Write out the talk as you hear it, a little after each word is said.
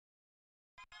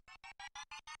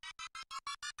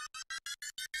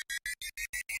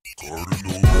Cardinal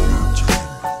Entertainment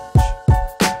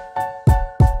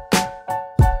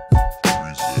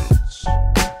presents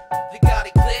The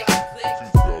Goddy Clik.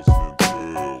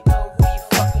 2012. Know who you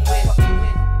fucking with.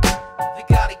 The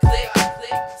Goddy Clik.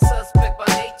 Suspect by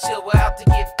nature, we're out to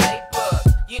get paper.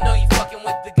 You know you fucking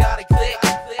with the Goddy Clik.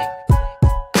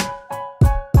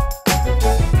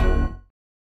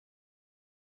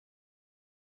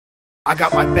 I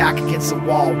got my back against the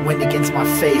wall, wind against my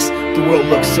face. The world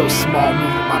looks so small, moving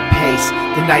at my pace.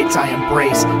 The nights I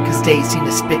embrace, cause days seem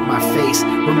to spit in my face,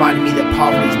 reminding me that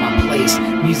poverty's my place.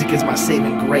 Music is my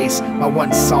saving grace, my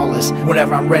one solace.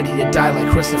 Whenever I'm ready to die like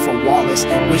Christopher Wallace,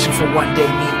 wishing for one day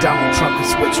me and Donald Trump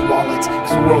could switch wallets.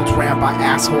 Cause the world's ran by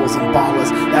assholes and ballers.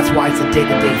 That's why it's a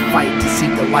day-to-day fight to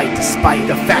seek the light, despite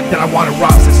the fact that I wanna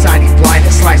rob society blind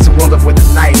and slice the world up with a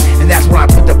knife. And that's when I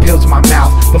put the pills in my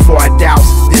mouth before I douse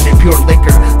them in pure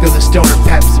liquor. Fill the stoner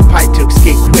Pepsi pipe to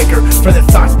escape quicker. For the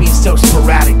thoughts being so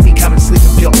sporadic, becoming sleeping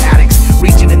pill addicts,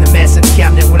 reaching in the medicine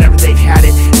cabinet whenever they've had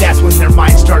it. That's when their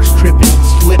mind starts tripping,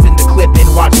 slipping the clipping,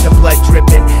 watching the blood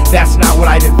dripping. That's not what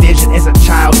I'd envisioned as a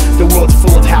child. The world's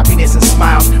full of happiness and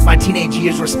smiles. My teenage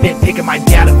years were spent picking my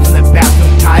dad up from the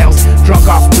bathroom tiles, drunk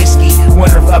off whiskey,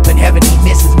 wonder if up in heaven he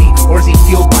misses me, or is he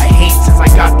fueled by hate since I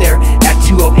got there at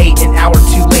 2:08, an hour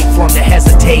too late for him to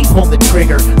hesitate. Pull the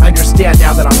trigger, understand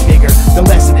now that I'm bigger. The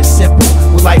lesson is simple,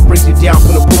 when life brings you down,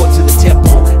 put a bullet to the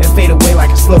temple and fade away like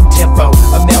a slow tempo.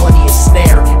 A melody is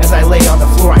snare, as I lay on the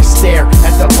floor I stare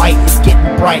at the light. It's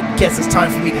getting bright, guess it's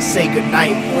time for me to say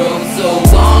goodnight. Road so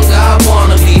long, I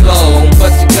wanna be home,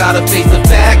 but you gotta face the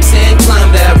facts and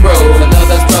climb that road.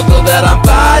 Another struggle that I'm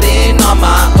fighting on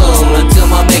my own, until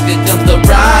my maker comes to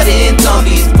writings on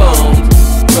these bones.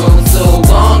 Road so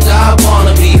long, I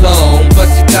wanna be home, but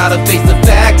you gotta face the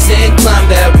facts and climb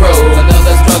that road.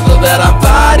 Another struggle that I'm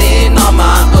fighting on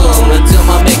my own, until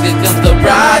my maker comes to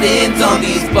writings on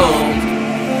these bones.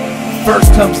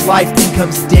 First comes life, then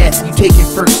comes death. You take your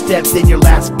first step, then your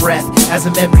last breath, as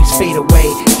the memories fade away.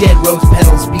 Dead rose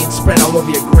petals being spread all over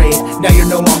your grave. Now you're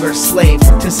no longer a slave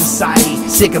to society.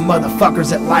 Sick of motherfuckers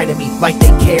that lie to me like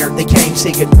they care. They can't even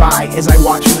say goodbye as I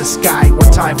watch from the sky where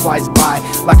time flies by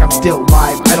like I'm still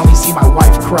alive. I'd only see my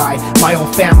wife cry, my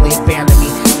own family abandon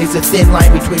me. It's a thin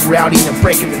line between reality and the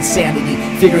break of insanity.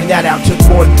 Figuring that out took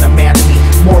more than a man to me.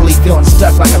 Morally feeling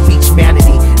stuck like a beach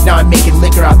manatee. Now I'm making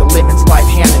liquor out of the lemons life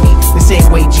handed me. The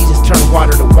same way Jesus turned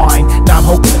water to wine. Now I'm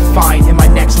hoping to find in my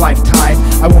next lifetime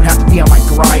I won't have to be on my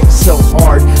grind so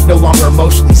hard, no longer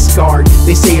emotionally scarred.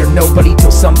 They say you're nobody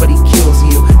till somebody kills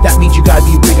you. That means you gotta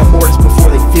be rigor mortis before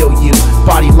they feel you.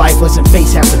 Body lifeless and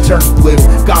face has to turn blue.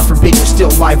 God forbid you're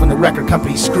still alive when the record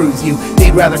company screws you.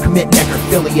 They'd rather commit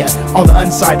necrophilia. All the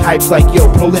unside hypes like, yo,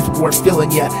 prolific we're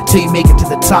filling ya, till you make it to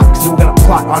the top, cause we're gonna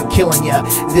plot on killing ya.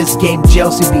 This game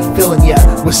jail should be filling ya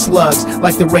with slugs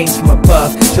like the rains from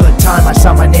above. Till the time I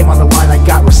saw my name on the line, I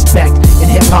got respect. In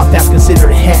hip-hop that's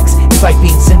considered a hex. It's like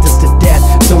being sentenced to death.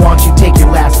 So why don't you take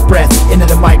your last breath into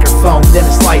the microphone, then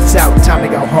it's lights out, time to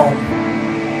go home.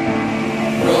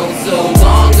 Road so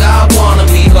long, I wanna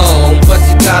be home, but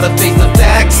you gotta face the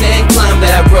facts and climb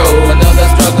that road. Another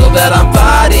struggle that I'm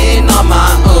fighting on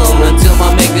my own, until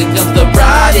my maker comes to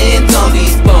writings on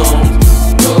these bones.